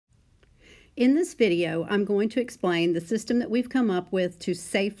In this video, I'm going to explain the system that we've come up with to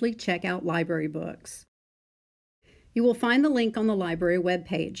safely check out library books. You will find the link on the library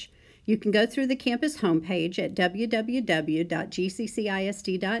webpage. You can go through the campus homepage at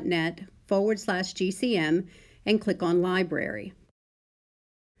www.gccisd.net/GCM and click on Library.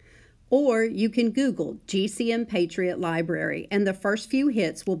 Or you can Google GCM Patriot Library, and the first few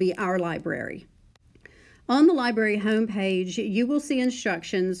hits will be our library. On the library homepage, you will see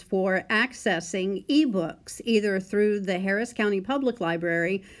instructions for accessing ebooks, either through the Harris County Public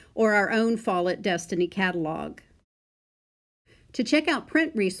Library or our own Follett Destiny catalog. To check out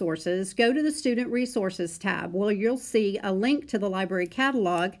print resources, go to the Student Resources tab, where you'll see a link to the library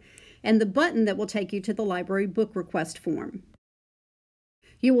catalog and the button that will take you to the library book request form.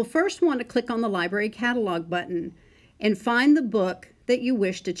 You will first want to click on the library catalog button and find the book that you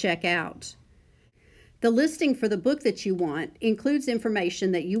wish to check out. The listing for the book that you want includes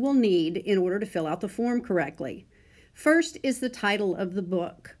information that you will need in order to fill out the form correctly. First is the title of the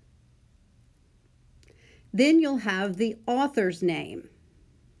book. Then you'll have the author's name.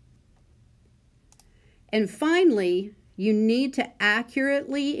 And finally, you need to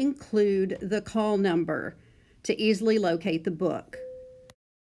accurately include the call number to easily locate the book.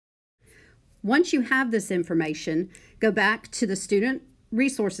 Once you have this information, go back to the Student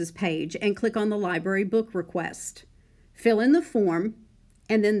Resources page and click on the library book request. Fill in the form,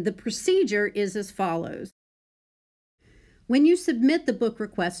 and then the procedure is as follows. When you submit the book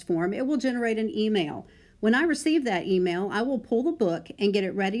request form, it will generate an email. When I receive that email, I will pull the book and get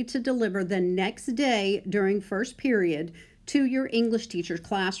it ready to deliver the next day during first period to your English teacher's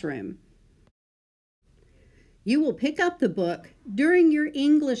classroom. You will pick up the book during your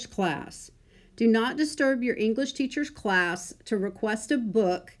English class. Do not disturb your English teacher's class to request a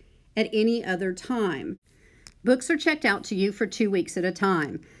book at any other time. Books are checked out to you for 2 weeks at a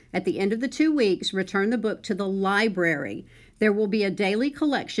time. At the end of the 2 weeks, return the book to the library. There will be a daily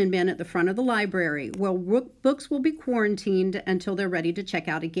collection bin at the front of the library where books will be quarantined until they're ready to check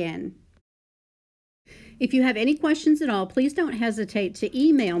out again. If you have any questions at all, please don't hesitate to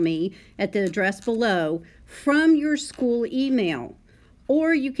email me at the address below from your school email.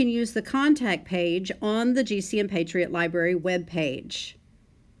 Or you can use the contact page on the GCM Patriot Library webpage.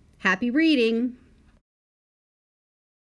 Happy reading!